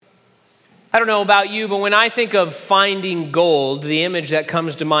I don't know about you, but when I think of finding gold, the image that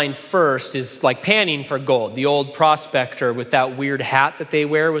comes to mind first is like panning for gold. The old prospector with that weird hat that they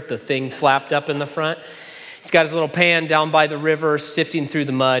wear with the thing flapped up in the front. He's got his little pan down by the river, sifting through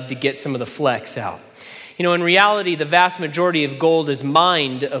the mud to get some of the flecks out. You know, in reality, the vast majority of gold is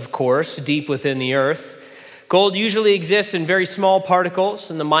mined, of course, deep within the earth. Gold usually exists in very small particles.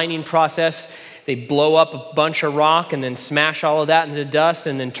 In the mining process, they blow up a bunch of rock and then smash all of that into dust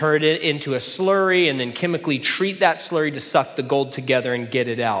and then turn it into a slurry and then chemically treat that slurry to suck the gold together and get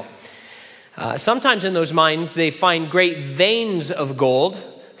it out. Sometimes in those mines, they find great veins of gold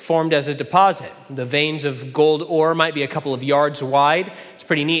formed as a deposit. The veins of gold ore might be a couple of yards wide. It's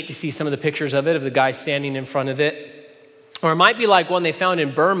pretty neat to see some of the pictures of it, of the guy standing in front of it. Or it might be like one they found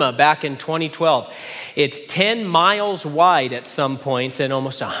in Burma back in 2012. It's 10 miles wide at some points and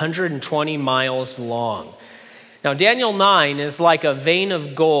almost 120 miles long. Now, Daniel 9 is like a vein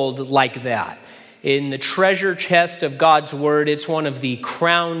of gold like that. In the treasure chest of God's word, it's one of the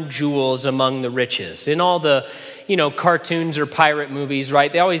crown jewels among the riches. In all the, cartoons or pirate movies,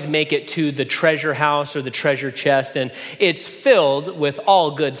 right? They always make it to the treasure house or the treasure chest, and it's filled with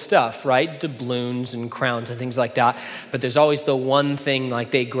all good stuff, right? Doubloons and crowns and things like that. But there's always the one thing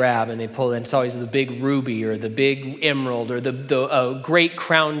like they grab and they pull, and it's always the big ruby or the big emerald or the great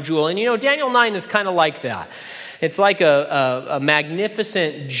crown jewel. And Daniel 9 is kind of like that. It's like a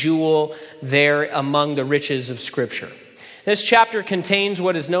magnificent jewel there among the riches of Scripture. This chapter contains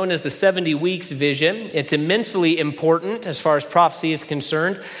what is known as the 70 weeks vision. It's immensely important as far as prophecy is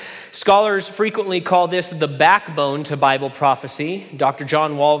concerned. Scholars frequently call this the backbone to Bible prophecy. Dr.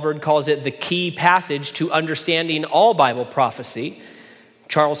 John Walvoord calls it the key passage to understanding all Bible prophecy.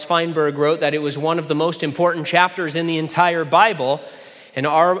 Charles Feinberg wrote that it was one of the most important chapters in the entire Bible. And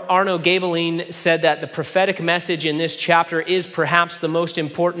Arno Gaebelein said that the prophetic message in this chapter is perhaps the most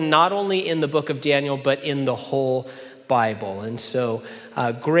important, not only in the book of Daniel, but in the whole Bible. And so,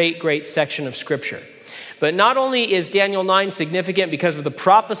 great section of Scripture. But not only is Daniel 9 significant because of the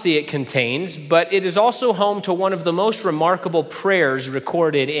prophecy it contains, but it is also home to one of the most remarkable prayers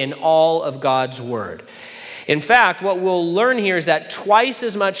recorded in all of God's Word. In fact, what we'll learn here is that twice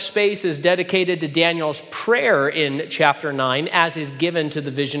as much space is dedicated to Daniel's prayer in chapter 9 as is given to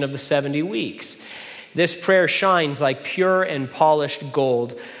the vision of the 70 weeks. This prayer shines like pure and polished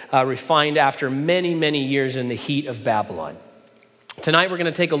gold, refined after many, many years in the heat of Babylon. Tonight we're going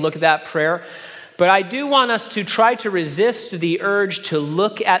to take a look at that prayer, but I do want us to try to resist the urge to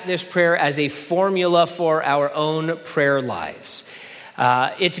look at this prayer as a formula for our own prayer lives.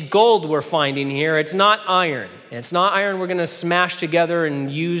 It's gold we're finding here. It's not iron. It's not iron we're going to smash together and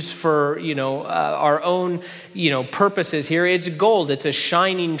use for, our own, purposes here. It's gold. It's a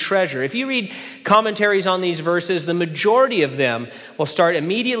shining treasure. If you read commentaries on these verses, the majority of them will start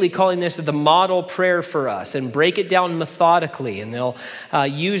immediately calling this the model prayer for us and break it down methodically. And they'll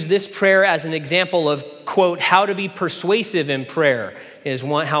use this prayer as an example of, quote, how to be persuasive in prayer, is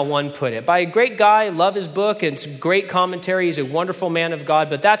how one put it. By a great guy, love his book. It's great commentary. He's a wonderful man of God,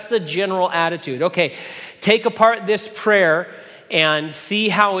 but that's the general attitude. Okay, take apart this prayer and see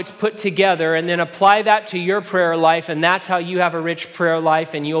how it's put together and then apply that to your prayer life, and that's how you have a rich prayer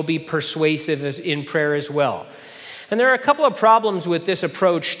life and you'll be persuasive in prayer as well. And there are a couple of problems with this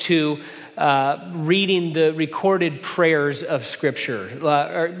approach to reading the recorded prayers of Scripture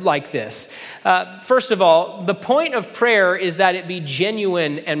like this. First of all, the point of prayer is that it be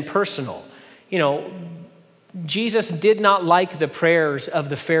genuine and personal. Jesus did not like the prayers of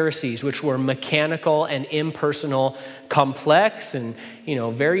the Pharisees, which were mechanical and impersonal, complex and,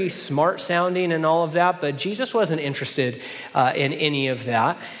 very smart sounding and all of that. But Jesus wasn't interested in any of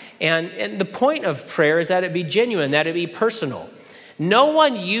that. And the point of prayer is that it be genuine, that it be personal. No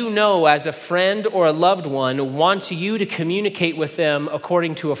one as a friend or a loved one wants you to communicate with them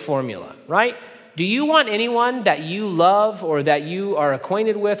according to a formula, right? Do you want anyone that you love or that you are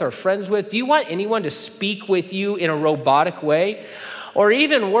acquainted with or friends with? Do you want anyone to speak with you in a robotic way? Or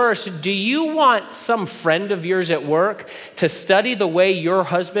even worse, do you want some friend of yours at work to study the way your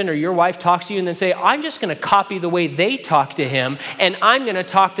husband or your wife talks to you and then say, I'm just going to copy the way they talk to him and I'm going to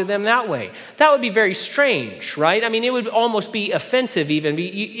talk to them that way? That would be very strange, right? I mean, it would almost be offensive even.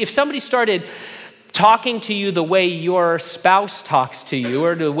 If somebody started talking to you the way your spouse talks to you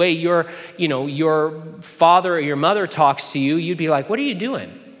or the way your father or your mother talks to you, you'd be like, what are you doing?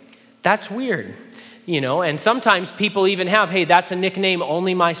 That's weird. And sometimes people even have, hey, that's a nickname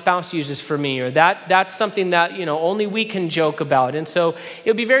only my spouse uses for me, or that's something that, only we can joke about. And so it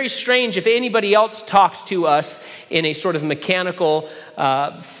would be very strange if anybody else talked to us in a sort of mechanical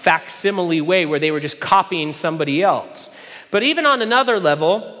facsimile way where they were just copying somebody else. But even on another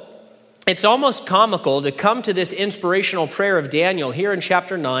level, It's almost comical to come to this inspirational prayer of Daniel here in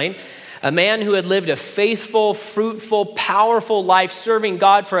chapter 9, a man who had lived a faithful, fruitful, powerful life serving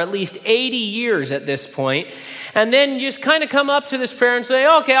God for at least 80 years at this point. And then you just kind of come up to this prayer and say,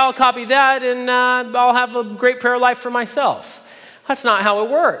 okay, I'll copy that and I'll have a great prayer life for myself. That's not how it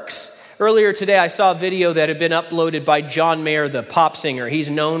works. Earlier today, I saw a video that had been uploaded by John Mayer, the pop singer. He's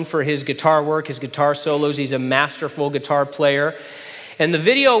known for his guitar work, his guitar solos. He's a masterful guitar player. And the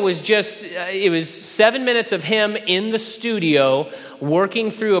video was it was 7 minutes of him in the studio working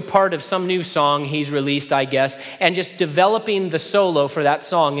through a part of some new song he's released, I guess, and just developing the solo for that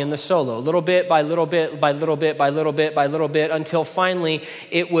song in the solo, little bit by little bit by little bit by little bit by little bit, until finally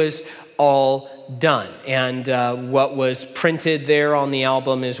it was all done. And what was printed there on the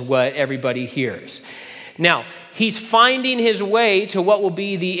album is what everybody hears. Now, he's finding his way to what will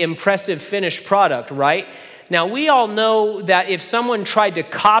be the impressive finished product, right? Now, we all know that if someone tried to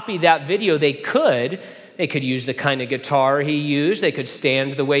copy that video, they could use the kind of guitar he used. They could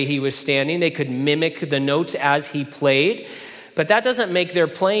stand the way he was standing. They could mimic the notes as he played. But that doesn't make their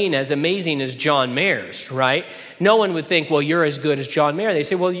playing as amazing as John Mayer's, right? No one would think, well, you're as good as John Mayer. They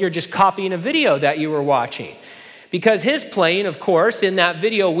say, well, you're just copying a video that you were watching. Because his playing, of course, in that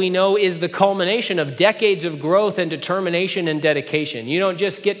video, we know is the culmination of decades of growth and determination and dedication. You don't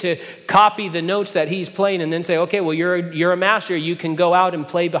just get to copy the notes that he's playing and then say, okay, well, you're a master. You can go out and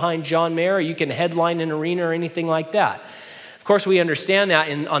play behind John Mayer, or you can headline an arena or anything like that. Of course, we understand that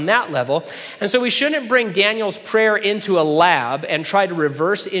on that level. And so we shouldn't bring Daniel's prayer into a lab and try to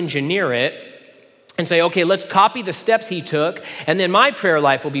reverse engineer it and say, okay, let's copy the steps he took, and then my prayer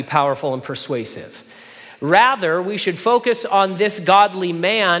life will be powerful and persuasive. Rather, we should focus on this godly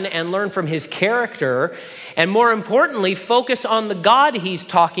man and learn from his character, and more importantly, focus on the God he's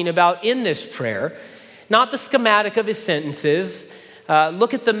talking about in this prayer, not the schematic of his sentences.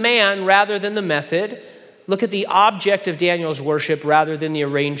 Look at the man rather than the method. Look at the object of Daniel's worship rather than the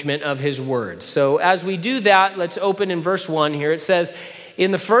arrangement of his words. So as we do that, let's open in verse 1 here. It says,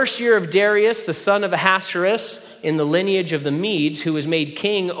 in the first year of Darius, the son of Ahasuerus, in the lineage of the Medes, who was made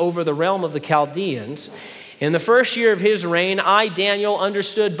king over the realm of the Chaldeans, in the first year of his reign, I, Daniel,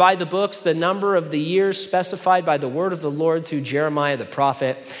 understood by the books the number of the years specified by the word of the Lord through Jeremiah the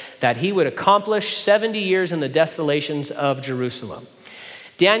prophet, that he would accomplish 70 years in the desolations of Jerusalem.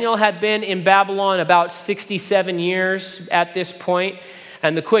 Daniel had been in Babylon about 67 years at this point.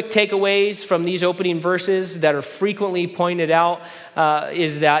 And the quick takeaways from these opening verses that are frequently pointed out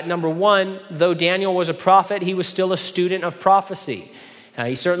is that, number one, though Daniel was a prophet, he was still a student of prophecy.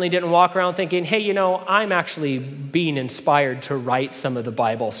 He certainly didn't walk around thinking, hey, I'm actually being inspired to write some of the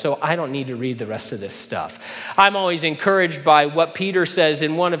Bible, so I don't need to read the rest of this stuff. I'm always encouraged by what Peter says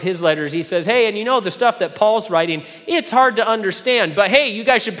in one of his letters. He says, hey, and the stuff that Paul's writing, it's hard to understand, but hey, you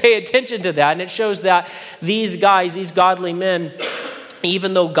guys should pay attention to that. And it shows that these guys, these godly men,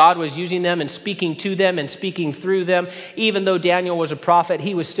 even though God was using them and speaking to them and speaking through them, even though Daniel was a prophet,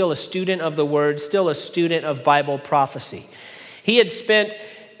 he was still a student of the word, still a student of Bible prophecy. He had spent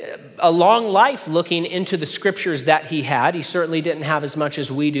a long life looking into the scriptures that he had. He certainly didn't have as much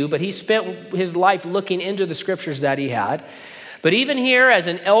as we do, but he spent his life looking into the scriptures that he had. But even here, as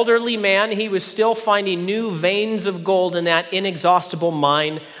an elderly man, he was still finding new veins of gold in that inexhaustible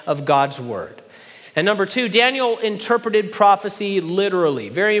mine of God's word. And number two, Daniel interpreted prophecy literally.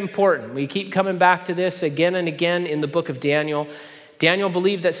 Very important. We keep coming back to this again and again in the book of Daniel. Daniel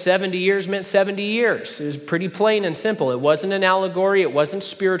believed that 70 years meant 70 years. It was pretty plain and simple. It wasn't an allegory. It wasn't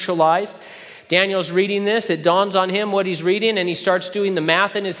spiritualized. Daniel's reading this. It dawns on him what he's reading, and he starts doing the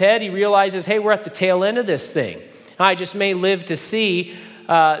math in his head. He realizes, hey, we're at the tail end of this thing. I just may live to see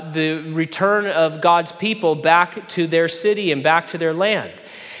the return of God's people back to their city and back to their land.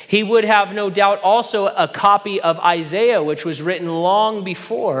 He would have no doubt also a copy of Isaiah, which was written long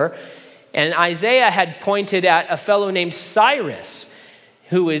before. And Isaiah had pointed at a fellow named Cyrus,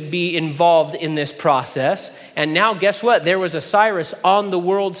 who would be involved in this process. And now guess what? There was a Cyrus on the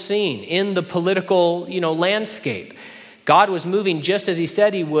world scene, in the political, landscape. God was moving just as he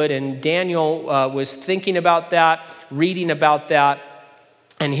said he would, and Daniel was thinking about that, reading about that.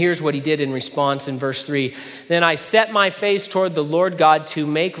 And here's what he did in response in verse 3. Then I set my face toward the Lord God to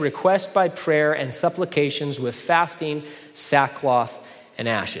make request by prayer and supplications with fasting, sackcloth, and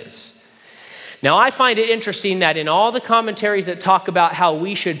ashes. Now, I find it interesting that in all the commentaries that talk about how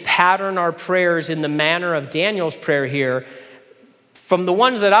we should pattern our prayers in the manner of Daniel's prayer here, From the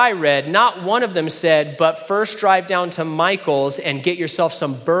ones that I read, not one of them said, but first drive down to Michael's and get yourself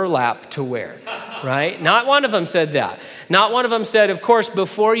some burlap to wear, right? Not one of them said that. Not one of them said, of course,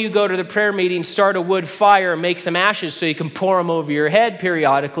 before you go to the prayer meeting, start a wood fire and make some ashes so you can pour them over your head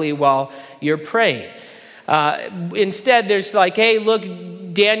periodically while you're praying. Instead, there's like, hey, look,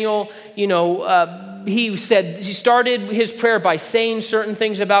 Daniel, he started his prayer by saying certain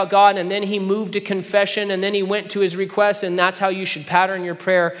things about God, and then he moved to confession, and then he went to his requests, and that's how you should pattern your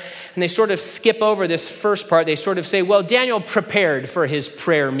prayer. And they sort of skip over this first part. They sort of say, well, Daniel prepared for his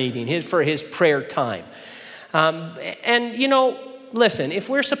prayer meeting, for his prayer time. Listen, if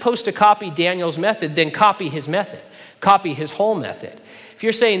we're supposed to copy Daniel's method, then copy his method. Copy his whole method. If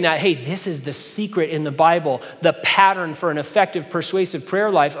you're saying that, hey, this is the secret in the Bible, the pattern for an effective, persuasive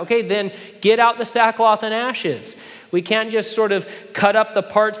prayer life, okay, then get out the sackcloth and ashes. We can't just sort of cut up the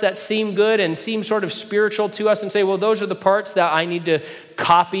parts that seem good and seem sort of spiritual to us and say, well, those are the parts that I need to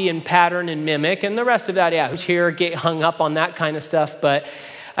copy and pattern and mimic. And the rest of that, who's here, get hung up on that kind of stuff. But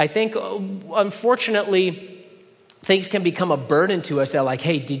I think, unfortunately, things can become a burden to us that like,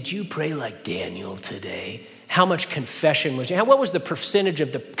 hey, did you pray like Daniel today? How much confession was you? What was the percentage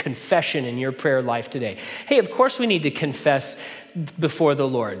of the confession in your prayer life today? Hey, of course we need to confess before the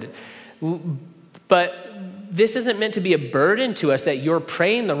Lord. But this isn't meant to be a burden to us that you're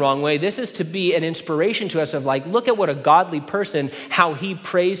praying the wrong way. This is to be an inspiration to us of like, look at what a godly person, how he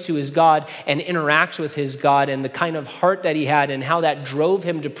prays to his God and interacts with his God and the kind of heart that he had and how that drove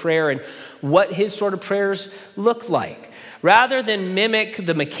him to prayer and what his sort of prayers look like. Rather than mimic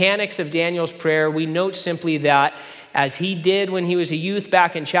the mechanics of Daniel's prayer, we note simply that as he did when he was a youth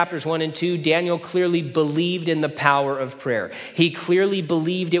back in chapters 1 and 2, Daniel clearly believed in the power of prayer. He clearly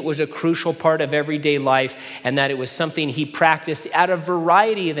believed it was a crucial part of everyday life and that it was something he practiced at a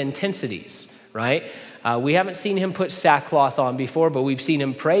variety of intensities, right? We haven't seen him put sackcloth on before, but we've seen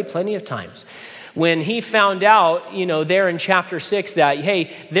him pray plenty of times. When he found out, there in chapter 6 that,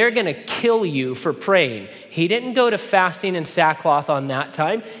 hey, they're going to kill you for praying, he didn't go to fasting and sackcloth on that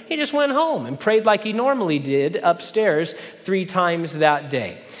time. He just went home and prayed like he normally did upstairs 3 times that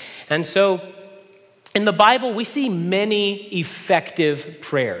day. And so in the Bible, we see many effective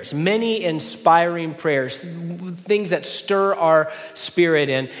prayers, many inspiring prayers, things that stir our spirit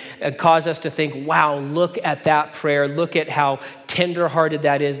and cause us to think, wow, look at that prayer. Look at how tenderhearted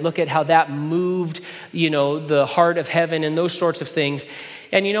that is. Look at how that moved, the heart of heaven and those sorts of things.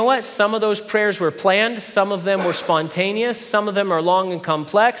 And you know what? Some of those prayers were planned. Some of them were spontaneous. Some of them are long and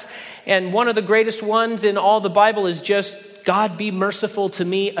complex. And one of the greatest ones in all the Bible is just, God, be merciful to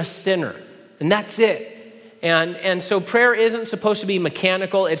me, a sinner. And that's it. And so prayer isn't supposed to be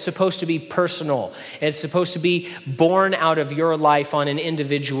mechanical. It's supposed to be personal. It's supposed to be born out of your life on an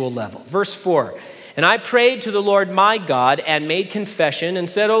individual level. Verse 4, and I prayed to the Lord my God and made confession and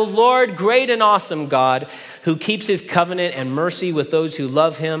said, O Lord, great and awesome God, who keeps his covenant and mercy with those who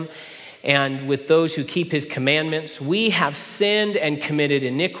love him and with those who keep his commandments. We have sinned and committed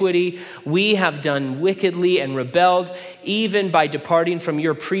iniquity. We have done wickedly and rebelled, even by departing from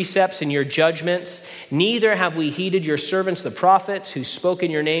your precepts and your judgments. Neither have we heeded your servants, the prophets, who spoke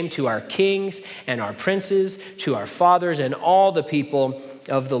in your name to our kings and our princes, to our fathers and all the people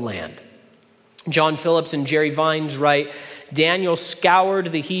of the land. John Phillips and Jerry Vines write, Daniel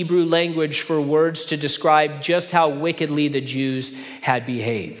scoured the Hebrew language for words to describe just how wickedly the Jews had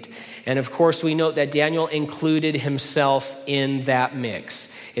behaved. And of course, we note that Daniel included himself in that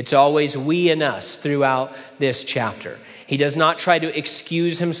mix. It's always we and us throughout this chapter. He does not try to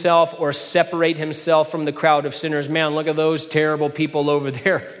excuse himself or separate himself from the crowd of sinners. Man, look at those terrible people over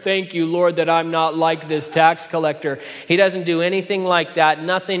there. Thank you, Lord, that I'm not like this tax collector. He doesn't do anything like that.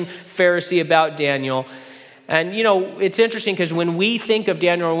 Nothing Pharisee about Daniel. And, it's interesting because when we think of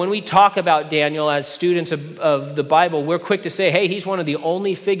Daniel or when we talk about Daniel as students of the Bible, we're quick to say, hey, he's one of the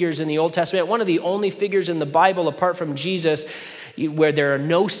only figures in the Old Testament, one of the only figures in the Bible apart from Jesus where there are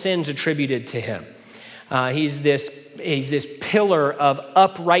no sins attributed to him. He's this pillar of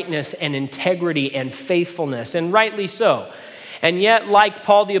uprightness and integrity and faithfulness, and rightly so. And yet, like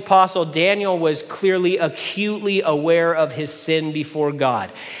Paul the Apostle, Daniel was clearly acutely aware of his sin before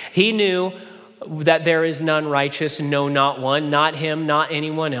God. He knew that there is none righteous, no, not one, not him, not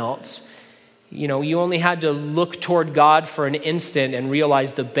anyone else. You only had to look toward God for an instant and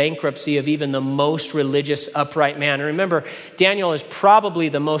realize the bankruptcy of even the most religious, upright man. And remember, Daniel is probably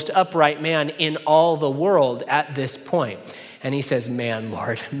the most upright man in all the world at this point. And he says, man,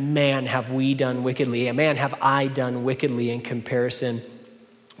 Lord, man, have we done wickedly. And man, have I done wickedly in comparison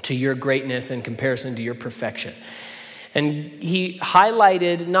to your greatness, in comparison to your perfection. And he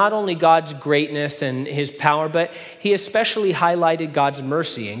highlighted not only God's greatness and his power, but he especially highlighted God's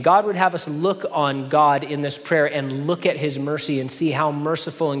mercy. And God would have us look on God in this prayer and look at his mercy and see how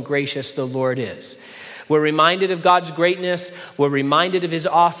merciful and gracious the Lord is. We're reminded of God's greatness. We're reminded of his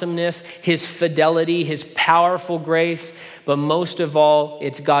awesomeness, his fidelity, his powerful grace. But most of all,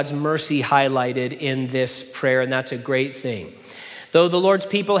 it's God's mercy highlighted in this prayer, and that's a great thing. Though the Lord's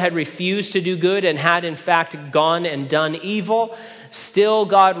people had refused to do good and had in fact gone and done evil, still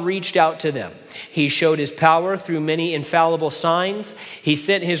God reached out to them. He showed his power through many infallible signs. He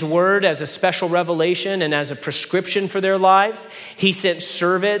sent his word as a special revelation and as a prescription for their lives. He sent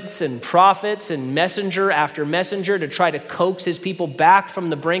servants and prophets and messenger after messenger to try to coax his people back from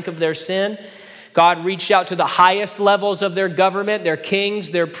the brink of their sin. God reached out to the highest levels of their government, their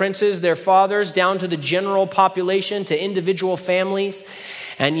kings, their princes, their fathers, down to the general population, to individual families.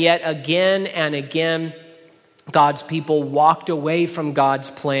 And yet again and again, God's people walked away from God's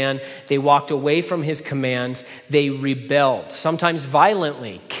plan. They walked away from his commands. They rebelled, sometimes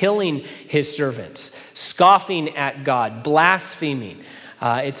violently, killing his servants, scoffing at God, blaspheming.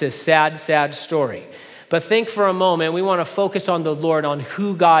 It's a sad, sad story. But think for a moment, we want to focus on the Lord, on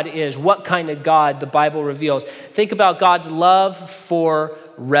who God is, what kind of God the Bible reveals. Think about God's love for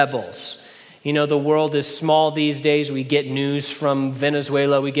rebels. You know, the world is small these days. We get news from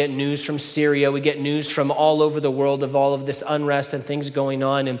Venezuela. We get news from Syria. We get news from all over the world of all of this unrest and things going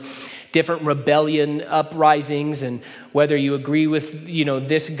on and different rebellion uprisings. And whether you agree with,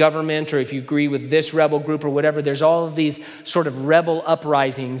 this government or if you agree with this rebel group or whatever, there's all of these sort of rebel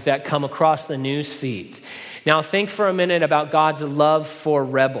uprisings that come across the news feeds. Now think for a minute about God's love for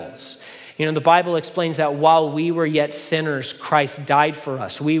rebels. The Bible explains that while we were yet sinners, Christ died for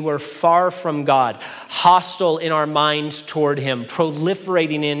us. We were far from God, hostile in our minds toward him,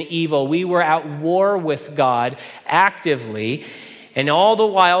 proliferating in evil. We were at war with God actively. And all the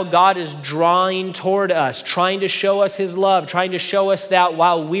while, God is drawing toward us, trying to show us his love, trying to show us that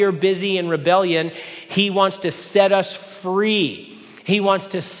while we're busy in rebellion, he wants to set us free. He wants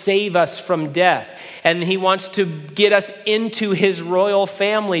to save us from death. And he wants to get us into his royal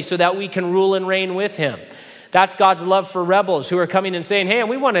family so that we can rule and reign with him. That's God's love for rebels who are coming and saying, hey,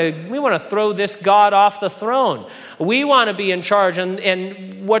 we want to throw this God off the throne. We want to be in charge.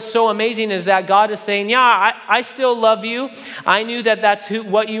 And what's so amazing is that God is saying, yeah, I still love you. I knew that that's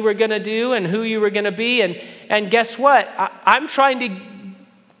what you were going to do and who you were going to be. And guess what? I'm trying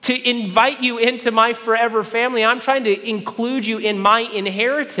to invite you into my forever family. I'm trying to include you in my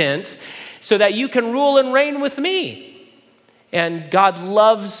inheritance so that you can rule and reign with me. And God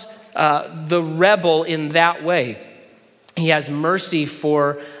loves the rebel in that way. He has mercy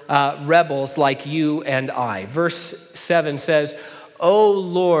for rebels like you and I. Verse 7 says, O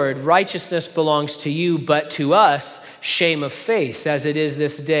Lord, righteousness belongs to you, but to us shame of face, as it is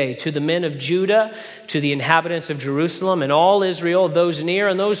this day. To the men of Judah, to the inhabitants of Jerusalem and all Israel, those near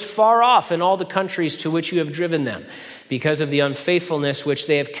and those far off, and all the countries to which you have driven them, because of the unfaithfulness which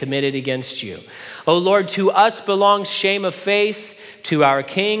they have committed against you. O Lord, to us belongs shame of face, to our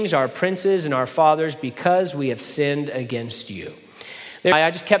kings, our princes, and our fathers, because we have sinned against you.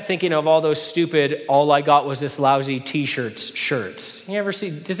 I just kept thinking of all those stupid, all I got was this lousy shirts. You ever see,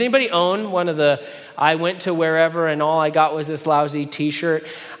 does anybody own one of the, I went to wherever and all I got was this lousy t-shirt?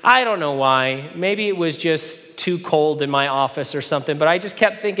 I don't know why. Maybe it was just too cold in my office or something, but I just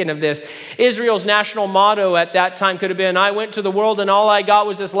kept thinking of this. Israel's national motto at that time could have been, I went to the world and all I got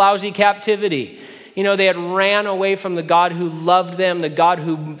was this lousy captivity. They had ran away from the God who loved them, the God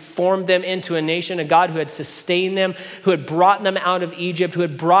who formed them into a nation, a God who had sustained them, who had brought them out of Egypt, who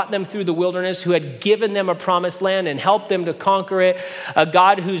had brought them through the wilderness, who had given them a promised land and helped them to conquer it, a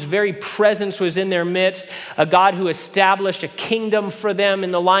God whose very presence was in their midst, a God who established a kingdom for them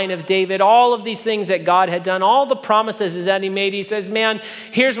in the line of David. All of these things that God had done, all the promises that he made. He says, man,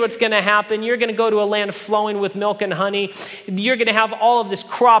 here's what's going to happen. You're going to go to a land flowing with milk and honey. You're going to have all of this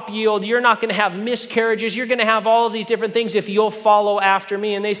crop yield. You're not going to have miscarriages. You're going to have all of these different things if you'll follow after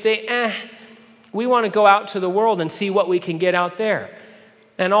me. And they say, we want to go out to the world and see what we can get out there.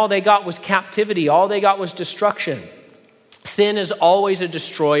 And all they got was captivity. All they got was destruction. Sin is always a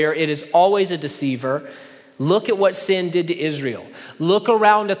destroyer. It is always a deceiver. Look at what sin did to Israel. Look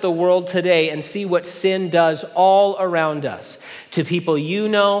around at the world today and see what sin does all around us. To people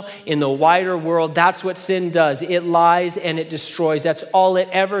in the wider world, that's what sin does. It lies and it destroys. That's all it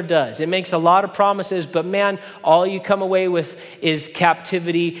ever does. It makes a lot of promises, but man, all you come away with is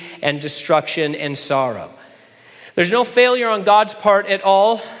captivity and destruction and sorrow. There's no failure on God's part at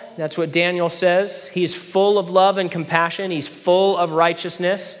all. That's what Daniel says. He's full of love and compassion. He's full of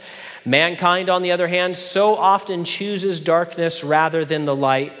righteousness. Mankind, on the other hand, so often chooses darkness rather than the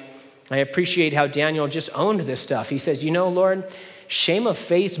light. I appreciate how Daniel just owned this stuff. He says, Lord, shame of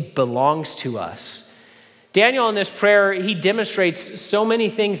face belongs to us. Daniel in this prayer, he demonstrates so many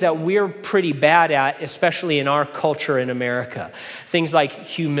things that we're pretty bad at, especially in our culture in America. Things like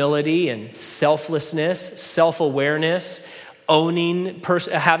humility and selflessness, self-awareness, owning,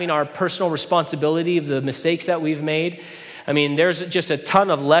 having our personal responsibility of the mistakes that we've made. I mean, there's just a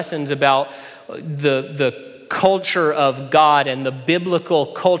ton of lessons about the culture of God and the biblical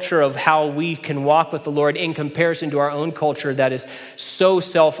culture of how we can walk with the Lord in comparison to our own culture that is so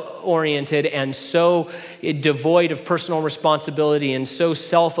self-oriented and so devoid of personal responsibility and so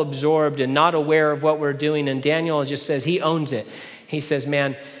self-absorbed and not aware of what we're doing. And Daniel just says he owns it. He says,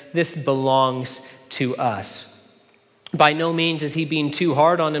 man, this belongs to us. By no means is he being too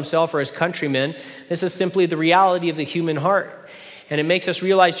hard on himself or his countrymen. This is simply the reality of the human heart. And it makes us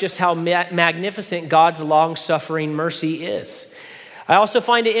realize just how magnificent God's long-suffering mercy is. I also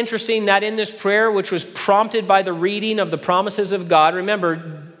find it interesting that in this prayer, which was prompted by the reading of the promises of God,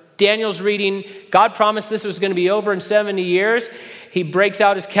 remember, Daniel's reading, God promised this was going to be over in 70 years. He breaks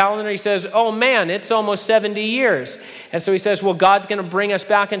out his calendar. He says, oh man, it's almost 70 years. And so he says, well, God's going to bring us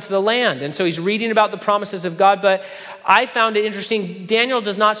back into the land. And so he's reading about the promises of God. But I found it interesting. Daniel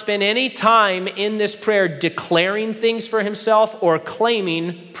does not spend any time in this prayer declaring things for himself or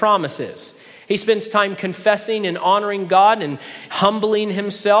claiming promises. He spends time confessing and honoring God and humbling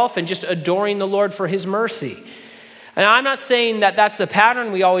himself and just adoring the Lord for his mercy. And I'm not saying that that's the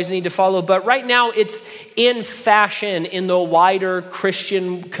pattern we always need to follow, but right now it's in fashion in the wider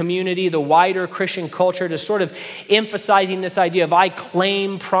Christian community, the wider Christian culture, to sort of emphasizing this idea of I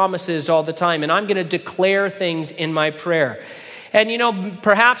claim promises all the time and I'm going to declare things in my prayer. And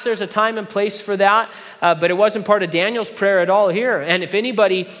perhaps there's a time and place for that, but it wasn't part of Daniel's prayer at all here. And if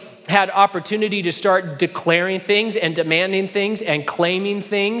anybody had opportunity to start declaring things and demanding things and claiming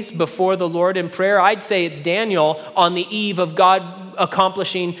things before the Lord in prayer, I'd say it's Daniel on the eve of God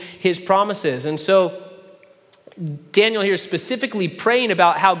accomplishing his promises. And so Daniel here is specifically praying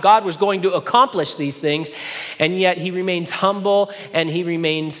about how God was going to accomplish these things, and yet he remains humble and he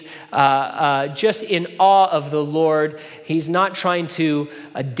remains just in awe of the Lord. He's not trying to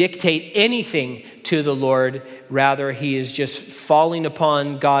dictate anything to the Lord. Rather, he is just falling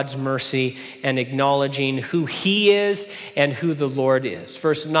upon God's mercy and acknowledging who he is and who the Lord is.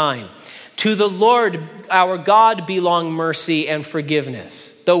 Verse 9, to the Lord our God belong mercy and forgiveness.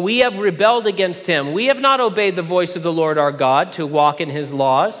 Though we have rebelled against him, we have not obeyed the voice of the Lord our God to walk in his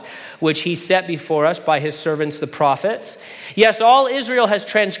laws, which he set before us by his servants the prophets. Yes, all Israel has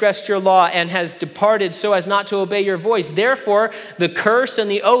transgressed your law and has departed so as not to obey your voice. Therefore, the curse and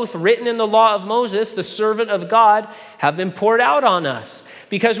the oath written in the law of Moses, the servant of God, have been poured out on us,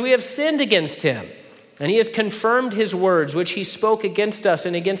 because we have sinned against him. And he has confirmed his words, which he spoke against us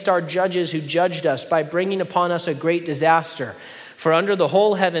and against our judges who judged us, by bringing upon us a great disaster. For under the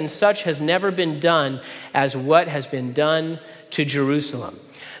whole heaven, such has never been done as what has been done to Jerusalem.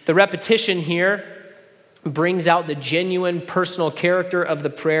 The repetition here brings out the genuine personal character of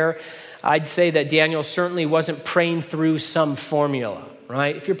the prayer. I'd say that Daniel certainly wasn't praying through some formula,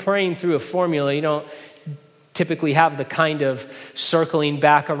 right? If you're praying through a formula, you don't typically have the kind of circling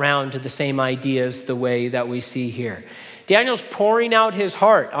back around to the same ideas the way that we see here. Daniel's pouring out his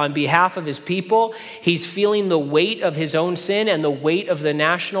heart on behalf of his people. He's feeling the weight of his own sin and the weight of the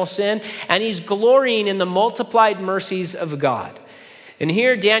national sin, and he's glorying in the multiplied mercies of God. And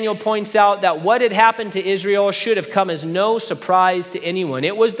here Daniel points out that what had happened to Israel should have come as no surprise to anyone.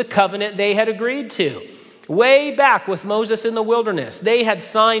 It was the covenant they had agreed to. Way back with Moses in the wilderness, they had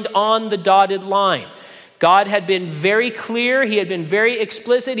signed on the dotted line. God had been very clear. He had been very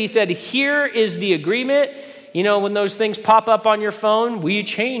explicit. He said, here is the agreement. You know, when those things pop up on your phone, we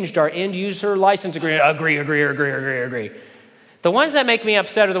changed our end user license agreement. Agree. The ones that make me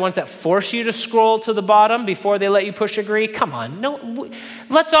upset are the ones that force you to scroll to the bottom before they let you push agree. Come on, no,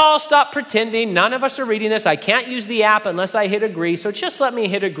 let's all stop pretending. None of us are reading this. I can't use the app unless I hit agree. So just let me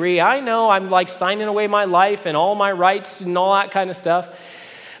hit agree. I know I'm like signing away my life and all my rights and all that kind of stuff.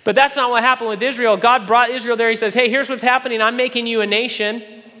 But that's not what happened with Israel. God brought Israel there. He says, hey, here's what's happening. I'm making you a nation.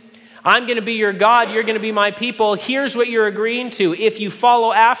 I'm going to be your God. You're going to be my people. Here's what you're agreeing to. If you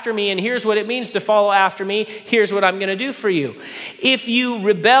follow after me, and here's what it means to follow after me, here's what I'm going to do for you. If you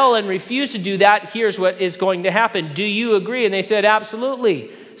rebel and refuse to do that, here's what is going to happen. Do you agree? And they said,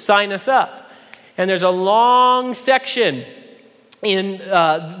 absolutely. Sign us up. And there's a long section in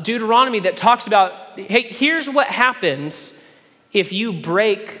Deuteronomy that talks about, hey, here's what happens if you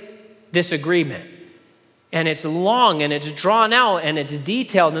break this agreement. and it's long and it's drawn out and it's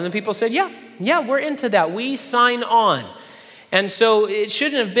detailed. And the people said, yeah, we're into that. We sign on. And so it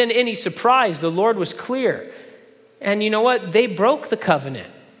shouldn't have been any surprise. The Lord was clear. And you know what? They broke the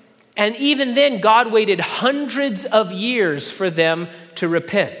covenant. And even then, God waited hundreds of years for them to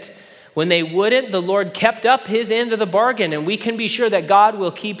repent. When they wouldn't, the Lord kept up his end of the bargain, and we can be sure that God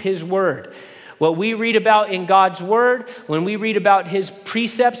will keep his word. What we read about in God's word, when we read about his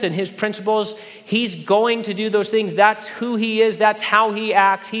precepts and his principles, he's going to do those things. That's who he is. That's how he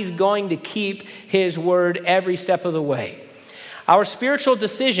acts. He's going to keep his word every step of the way. Our spiritual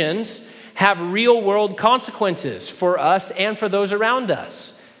decisions have real world consequences for us and for those around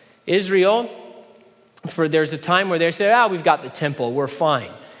us. Israel, there's a time where they say, we've got the temple, we're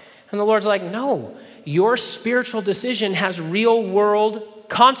fine. And the Lord's like, no, your spiritual decision has real world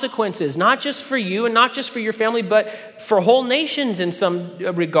consequences, not just for you and not just for your family, but for whole nations in some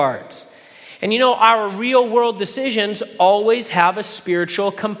regards. And our real world decisions always have a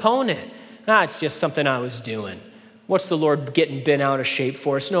spiritual component. It's just something I was doing. What's the Lord getting bent out of shape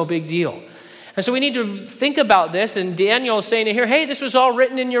for? It's no big deal. And so we need to think about this. And Daniel is saying here, hey, this was all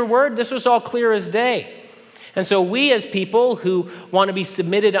written in your word. This was all clear as day. And so we as people who want to be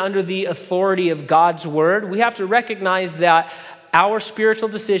submitted under the authority of God's word, we have to recognize that our spiritual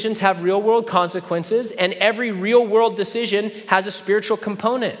decisions have real world consequences, and every real world decision has a spiritual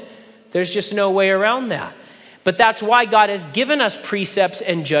component. There's just no way around that. But that's why God has given us precepts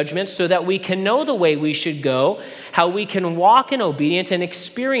and judgments so that we can know the way we should go, how we can walk in obedience and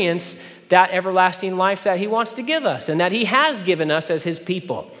experience that everlasting life that he wants to give us and that he has given us as his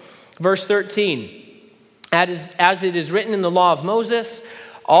people. Verse 13, as it is written in the law of Moses,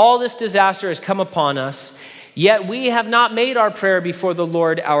 all this disaster has come upon us, yet we have not made our prayer before the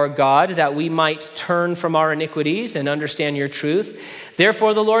Lord our God, that we might turn from our iniquities and understand your truth.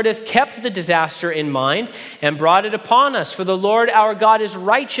 Therefore, the Lord has kept the disaster in mind and brought it upon us. For the Lord our God is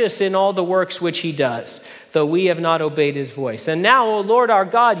righteous in all the works which he does, though we have not obeyed his voice. And now, O Lord our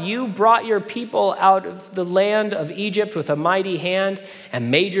God, you brought your people out of the land of Egypt with a mighty hand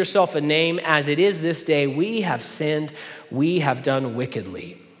and made yourself a name. As it is this day, we have sinned, we have done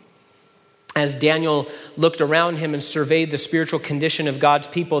wickedly. As Daniel looked around him and surveyed the spiritual condition of God's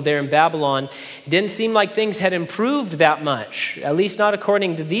people there in Babylon, it didn't seem like things had improved that much, at least not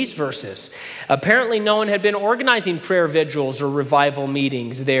according to these verses. Apparently, no one had been organizing prayer vigils or revival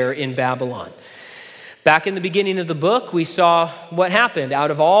meetings there in Babylon. Back in the beginning of the book, we saw what happened.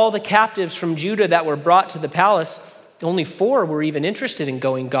 Out of all the captives from Judah that were brought to the palace, only 4 were even interested in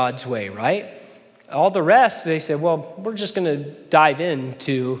going God's way, right? All the rest, they said, well, we're just going to dive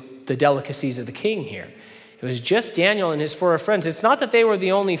into the delicacies of the king here. It was just Daniel and his 4 friends. It's not that they were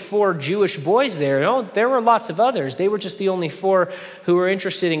the only 4 Jewish boys there. No, there were lots of others. They were just the only 4 who were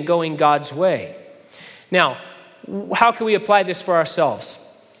interested in going God's way. Now, how can we apply this for ourselves?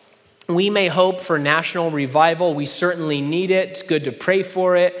 We may hope for national revival. We certainly need it. It's good to pray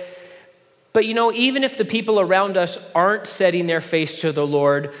for it. But even if the people around us aren't setting their face to the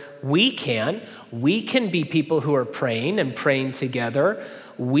Lord, we can. We can be people who are praying and praying together.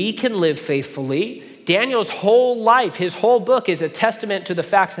 We can live faithfully. Daniel's whole life, his whole book is a testament to the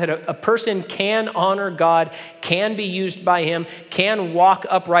fact that a person can honor God, can be used by him, can walk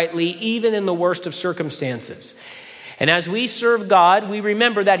uprightly, even in the worst of circumstances. And as we serve God, we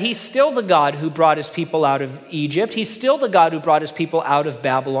remember that he's still the God who brought his people out of Egypt. He's still the God who brought his people out of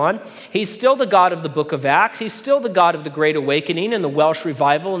Babylon. He's still the God of the book of Acts. He's still the God of the Great Awakening and the Welsh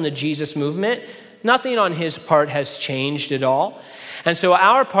Revival and the Jesus movement. Nothing on his part has changed at all. And so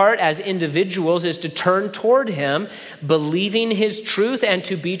our part as individuals is to turn toward him, believing his truth and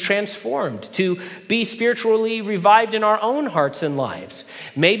to be transformed, to be spiritually revived in our own hearts and lives.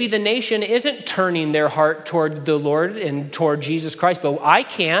 Maybe the nation isn't turning their heart toward the Lord and toward Jesus Christ, but I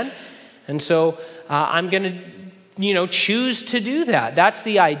can. And so I'm going to, choose to do that. That's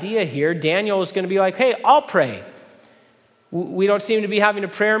the idea here. Daniel is going to be like, hey, I'll pray. We don't seem to be having a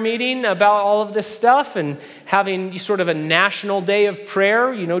prayer meeting about all of this stuff and having sort of a national day of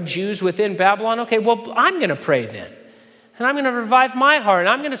prayer, Jews within Babylon. Okay, well, I'm going to pray then. And I'm going to revive my heart. And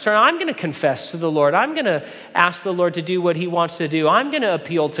I'm going to confess to the Lord. I'm going to ask the Lord to do what he wants to do. I'm going to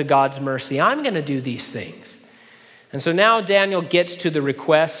appeal to God's mercy. I'm going to do these things. And so now Daniel gets to the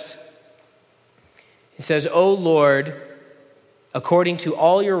request. He says, "O Lord, according to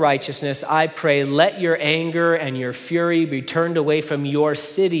all your righteousness, I pray, let your anger and your fury be turned away from your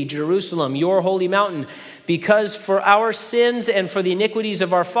city, Jerusalem, your holy mountain, because for our sins and for the iniquities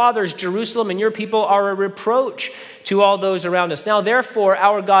of our fathers, Jerusalem and your people are a reproach to all those around us. Now, therefore,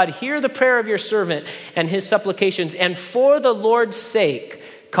 our God, hear the prayer of your servant and his supplications, and for the Lord's sake,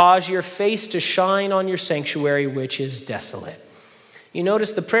 Cause your face to shine on your sanctuary, which is desolate. You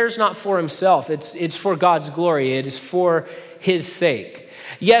notice the prayer is not for himself. It's for God's glory. It is for his sake.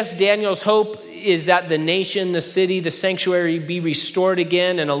 Yes, Daniel's hope is that the nation, the city, the sanctuary be restored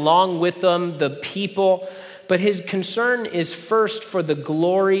again, and along with them, the people. But his concern is first for the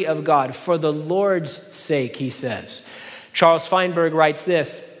glory of God, for the Lord's sake, he says. Charles Feinberg writes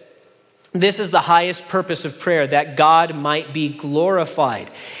this: "This is the highest purpose of prayer, that God might be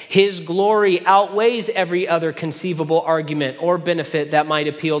glorified. His glory outweighs every other conceivable argument or benefit that might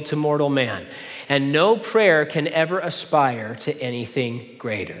appeal to mortal man, and no prayer can ever aspire to anything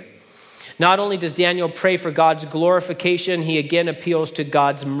greater." Not only does Daniel pray for God's glorification, he again appeals to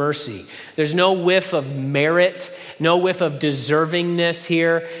God's mercy. There's no whiff of merit, no whiff of deservingness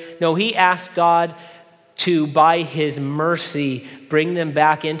here. No, he asks God to, by his mercy, bring them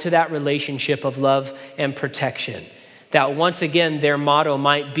back into that relationship of love and protection. That once again, their motto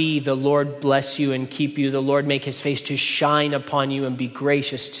might be, "The Lord bless you and keep you. The Lord make his face to shine upon you and be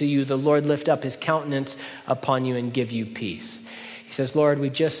gracious to you. The Lord lift up his countenance upon you and give you peace." He says, "Lord, we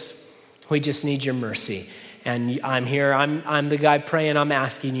just need your mercy. And I'm here, I'm the guy praying, I'm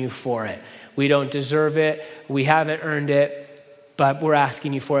asking you for it. We don't deserve it. We haven't earned it. But we're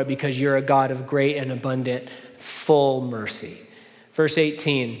asking you for it because you're a God of great and abundant, full mercy." Verse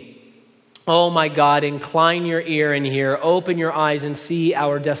 18, "Oh my God, incline your ear and hear. Open your eyes and see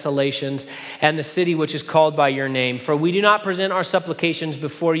our desolations and the city which is called by your name. For we do not present our supplications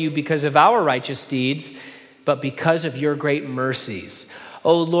before you because of our righteous deeds, but because of your great mercies.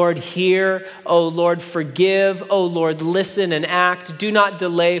 O Lord, hear. O Lord, forgive. O Lord, listen and act. Do not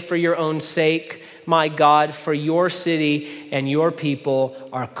delay for your own sake. My God, for your city and your people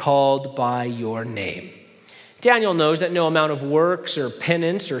are called by your name." Daniel knows that no amount of works or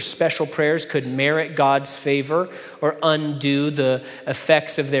penance or special prayers could merit God's favor or undo the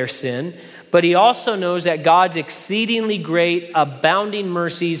effects of their sin. But he also knows that God's exceedingly great, abounding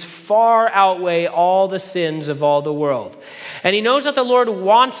mercies far outweigh all the sins of all the world. And he knows that the Lord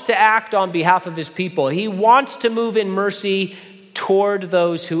wants to act on behalf of his people. He wants to move in mercy toward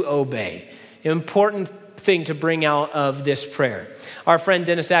those who obey. Important thing to bring out of this prayer. Our friend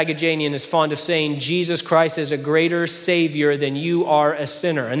Dennis Agajanian is fond of saying, "Jesus Christ is a greater Savior than you are a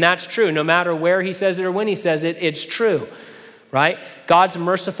sinner." And that's true. No matter where he says it or when he says it, it's true, right? God's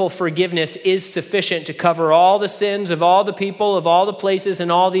merciful forgiveness is sufficient to cover all the sins of all the people, of all the places,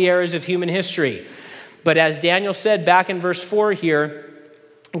 and all the eras of human history. But as Daniel said back in verse 4 here,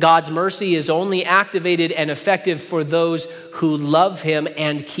 God's mercy is only activated and effective for those who love him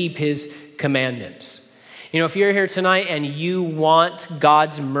and keep his commandments. You know, if you're here tonight and you want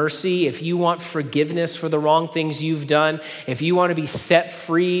God's mercy, if you want forgiveness for the wrong things you've done, if you want to be set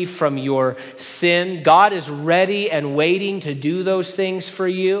free from your sin, God is ready and waiting to do those things for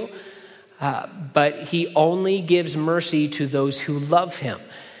you. But he only gives mercy to those who love him.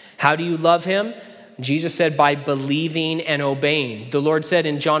 How do you love him? Jesus said, by believing and obeying. The Lord said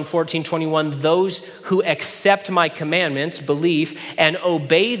in John 14:21, "Those who accept my commandments, believe, and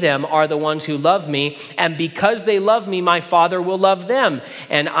obey them are the ones who love me. And because they love me, my Father will love them.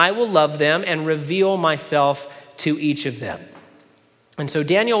 And I will love them and reveal myself to each of them." And so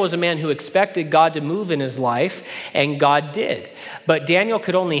Daniel was a man who expected God to move in his life, and God did. But Daniel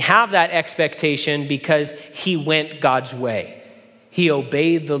could only have that expectation because he went God's way. He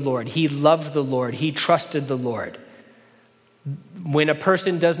obeyed the Lord. He loved the Lord. He trusted the Lord. When a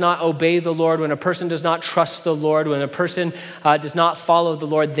person does not obey the Lord, when a person does not trust the Lord, when a person does not follow the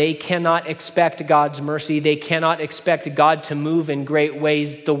Lord, they cannot expect God's mercy. They cannot expect God to move in great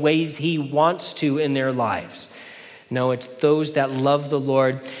ways, the ways he wants to in their lives. No, it's those that love the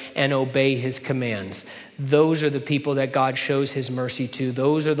Lord and obey his commands. Those are the people that God shows his mercy to.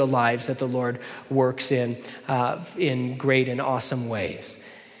 Those are the lives that the Lord works in great and awesome ways.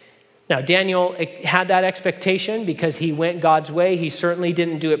 Now, Daniel had that expectation because he went God's way. He certainly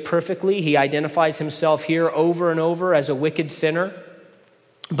didn't do it perfectly. He identifies himself here over and over as a wicked sinner.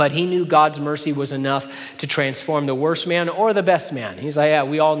 But he knew God's mercy was enough to transform the worst man or the best man. He's like, yeah,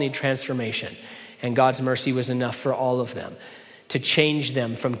 we all need transformation. And God's mercy was enough for all of them, to change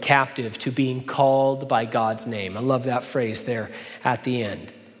them from captive to being called by God's name. I love that phrase there at the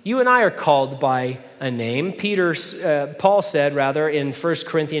end. You and I are called by a name. Paul said in 1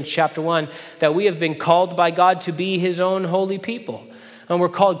 Corinthians chapter 1, that we have been called by God to be his own holy people. And we're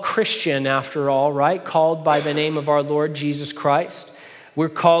called Christian after all, right? Called by the name of our Lord Jesus Christ. We're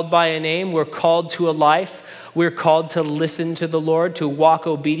called by a name. We're called to a life. We're called to listen to the Lord, to walk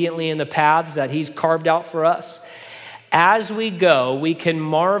obediently in the paths that he's carved out for us. As we go, we can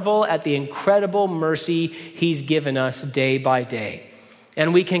marvel at the incredible mercy he's given us day by day.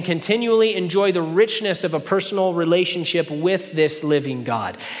 And we can continually enjoy the richness of a personal relationship with this living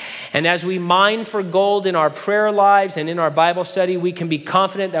God. And as we mine for gold in our prayer lives and in our Bible study, we can be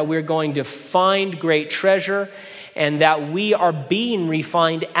confident that we're going to find great treasure and that we are being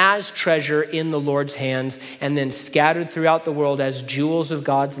refined as treasure in the Lord's hands and then scattered throughout the world as jewels of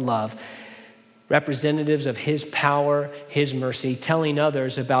God's love, representatives of his power, his mercy, telling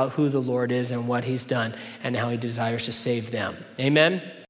others about who the Lord is and what he's done and how he desires to save them. Amen?